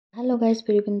Hello guys,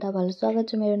 फेरि पनि तपाईँहरूलाई स्वागत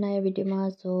छ मेरो नयाँ भिडियोमा।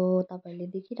 सो तपाईँहरूले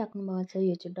देखिराख्नु भएको छ,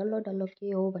 यो चाहिँ डल्लो डल्लो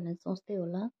के हो भनेर सोच्दै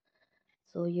होला।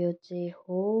 सो यो चाहिँ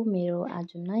हो मेरो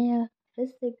आज नयाँ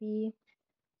रेसिपी।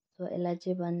 सो यसलाई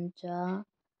चाहिँ भन्छ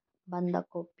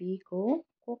बन्दाकोपीको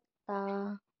कोफ्ता।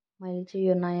 मैले चाहिँ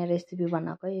यो नयाँ रेसिपी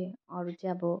बनाएको है। अरू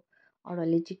चाहिँ अब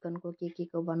अरूहरूले चिकनको के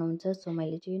को बनाउँछ। सो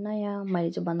मैले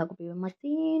चाहिँ बन्दाकोपी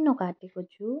मसिनो काटेको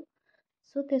छु।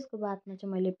 सो त्यसको बादमा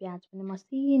चाहिँ मैले प्याज पनि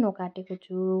मसिनो काटेको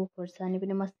छु, खोर्सानी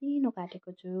पनि मसिनो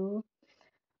काटेको छु।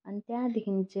 अनि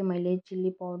त्यहाँदेखि चाहिँ मैले चिल्ली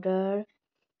पाउडर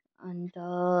अन्त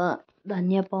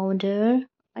धनियाँ पाउडर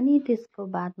अनि त्यसको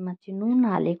बादमा चाहिँ नुन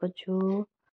हालेको छु।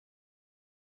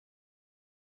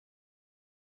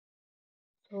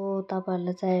 सो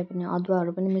तपाईँहरूलाई चाहियो भने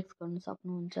अदुवाहरू पनि मिक्स गर्न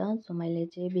सक्नुहुन्छ। सो मैले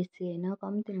चाहिँ बेसी होइन,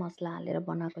 कम्ती मसला हालेर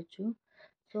बनाएको छु।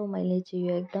 सो मैले चाहिँ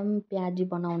यो एकदम प्याजी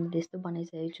बनाउने जस्तो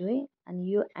बनाइसकेको छु है।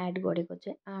 अनि यो एड गरेको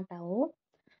चाहिँ आँटा हो।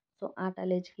 सो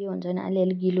आँटाले चाहिँ के हुन्छ भने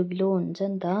अलिअलि गिलो गिलो हुन्छ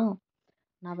नि त,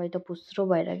 नभए त फुस्रो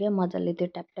भएर क्या मजाले त्यो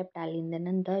ट्याप ट्याप टालिँदैन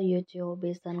नि त। यो चाहिँ हो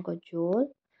बेसनको झोल।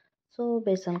 सो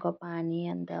बेसनको पानी।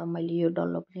 अन्त मैले यो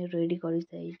डल्लो पनि रेडी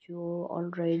गरिसकेको छु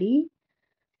अलरेडी।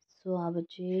 सो अब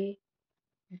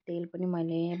चाहिँ तेल पनि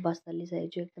मैले बसालिसकेको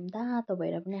छु, एकदम तातो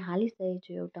भएर पनि हालिसकेको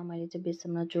छु। एउटा मैले चाहिँ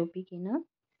बेसनमा चोपिकन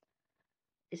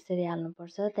यसरी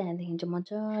हाल्नुपर्छ। त्यहाँदेखि चाहिँ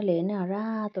मजाले होइन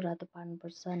रातो रातो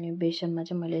पार्नुपर्छ। अनि बेसनमा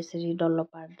चाहिँ मैले यसरी डल्लो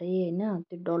पार्दै होइन,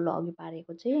 त्यो डल्लो अघि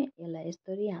पारेको चाहिँ यसलाई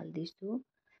यसरी हाल्दैछु।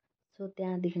 सो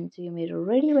त्यहाँदेखि चाहिँ मेरो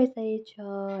रेडी भइसकेको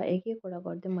छ। एक एकवटा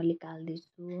गर्दै म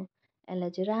निकाल्दैछु। यसलाई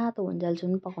चाहिँ रातो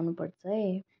हुन्जेलसम्म पकाउनुपर्छ है,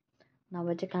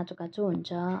 नभए चाहिँ काँचो काँचो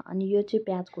हुन्छ। अनि यो चाहिँ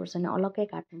प्याज खोर्सानी अलग्गै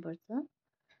काट्नुपर्छ।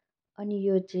 अनि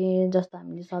यो चाहिँ जस्तो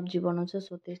हामीले सब्जी बनाउँछ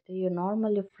सो त्यस्तै यो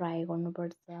नर्मली फ्राई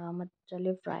गर्नुपर्छ।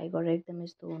 मजाले फ्राई गरेर एकदम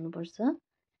यस्तो हुनुपर्छ।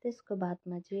 त्यसको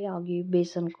बादमा चाहिँ अघि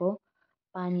बेसनको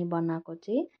पानी बनाएको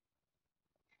चाहिँ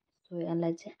सो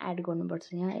यसलाई चाहिँ एड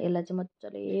गर्नुपर्छ। यहाँ यसलाई चाहिँ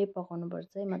मजाले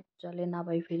पकाउनुपर्छ है, मजाले,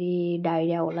 नभए फेरि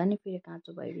डाइरिया होला नि फेरि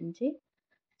काँचो भयो भने चाहिँ।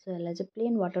 सो यसलाई चाहिँ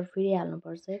प्लेन वाटर फेरि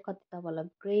हाल्नुपर्छ है। कति तपाईँलाई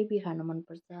ग्रेभी खानु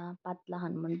मनपर्छ, पातला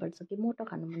खानु मनपर्छ कि मोटो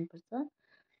खानु मनपर्छ।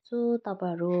 सो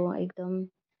तपाईँहरू एकदम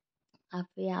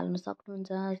आफै हाल्नु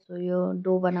सक्नुहुन्छ। सो यो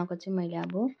डो बनाएको चाहिँ मैले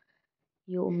अब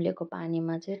यो उम्लेको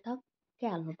पानीमा चाहिँ टक्कै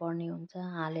हाल्नुपर्ने हुन्छ।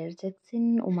 हालेर चाहिँ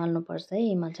एकछिन उमाल्नुपर्छ है,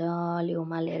 मजाले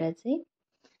उमालेर चाहिँ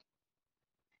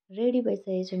रेडी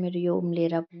भइसकेको छ मेरो यो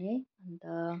उम्लेर पनि है। अन्त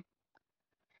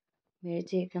मेरो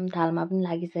चाहिँ एकदम थालमा पनि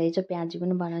लागिसकेको छ, प्याजी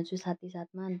पनि बनाएको छु साथै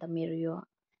साथमा। अन्त मेरो यो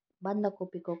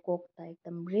बन्दाकोपीको कोफ्ता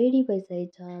एकदम रेडी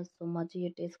भइसकेको छ। सो म चाहिँ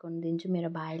यो टेस्ट गर्नु दिन्छु मेरो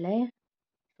भाइलाई।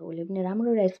 सो उसले पनि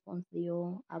राम्रो रेस्पोन्स दियो।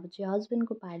 अब चाहिँ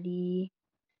हस्बेन्डको पाली।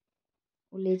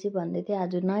 उसले चाहिँ भन्दै थियो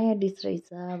आज नयाँ डिस रहेछ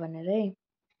भनेर है।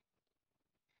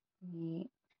 अनि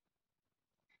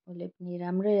उसले पनि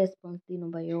राम्रै रेस्पोन्स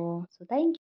दिनुभयो। So thank you.